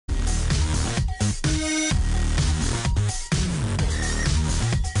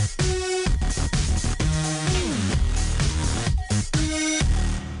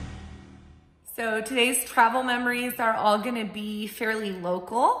So today's travel memories are all gonna be fairly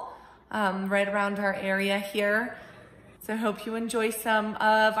local, right around our area here. So I hope you enjoy some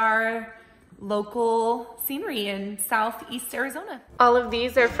of our local scenery in southeast Arizona. All of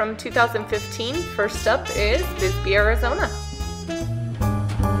these are from 2015. First up is Bisbee, Arizona.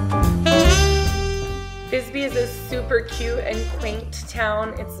 Bisbee is a super cute and quaint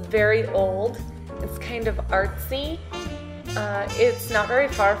town. It's very old. It's kind of artsy. It's not very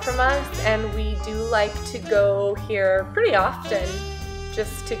far from us, and we do like to go here pretty often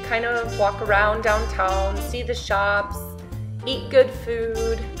just to kind of walk around downtown, see the shops, eat good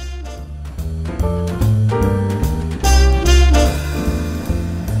food.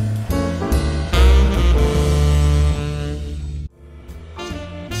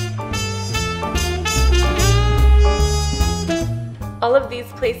 All of these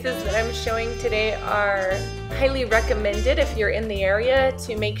places that I'm showing today are highly recommended if you're in the area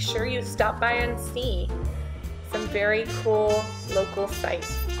to make sure you stop by and see some very cool local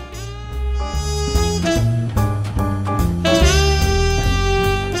sites.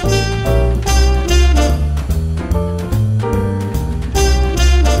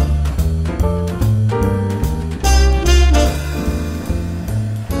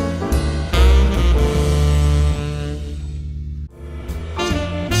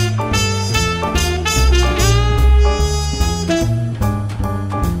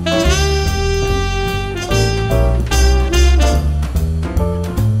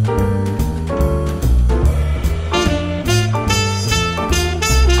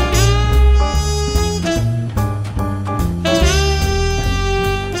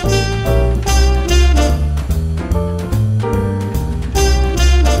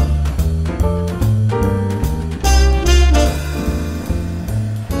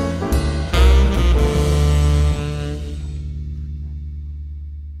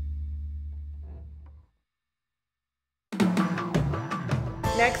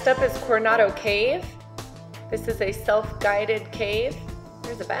 Next up is Coronado Cave. This is a self-guided cave.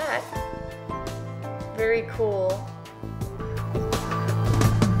 There's a bat. Very cool.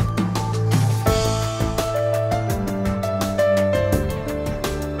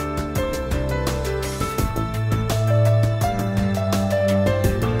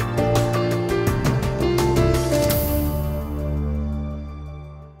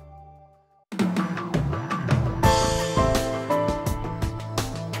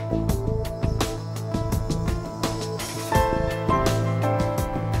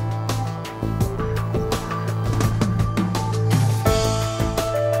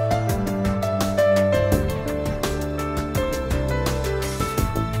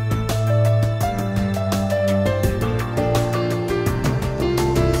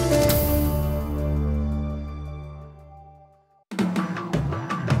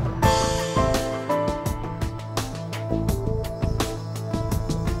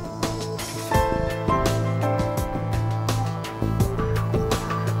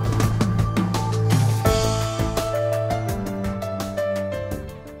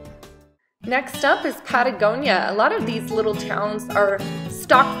 Next up is Patagonia. A lot of these little towns are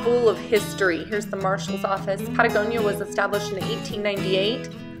stock full of history. Here's the marshal's office. Patagonia was established in 1898.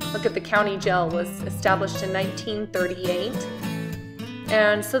 Look at the county jail, was established in 1938.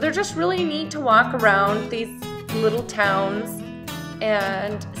 And so they're just really neat to walk around these little towns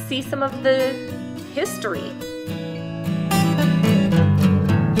and see some of the history.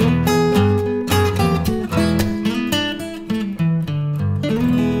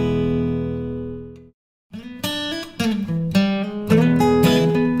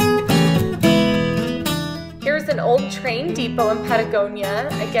 Old train depot in Patagonia.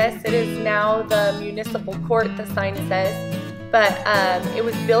 I guess it is now the municipal court, the sign says, but it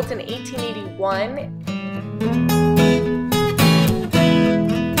was built in 1881.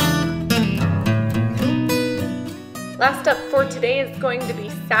 Last up for today is going to be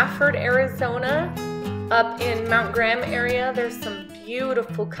Safford, Arizona, up in Mount Graham area. There's some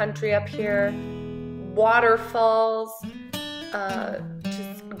beautiful country up here, waterfalls,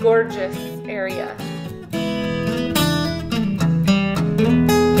 just gorgeous area.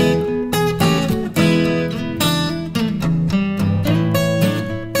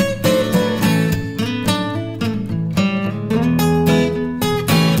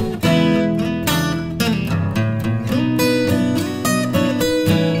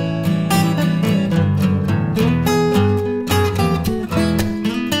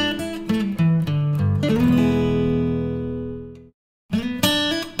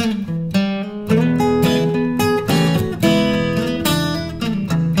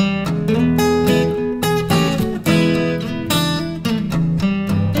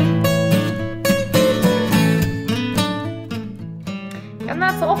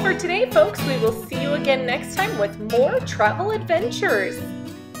 that's all for today, folks. We will see you again next time with more travel adventures.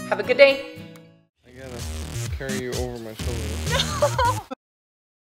 Have a good day. I gotta carry you over my shoulder.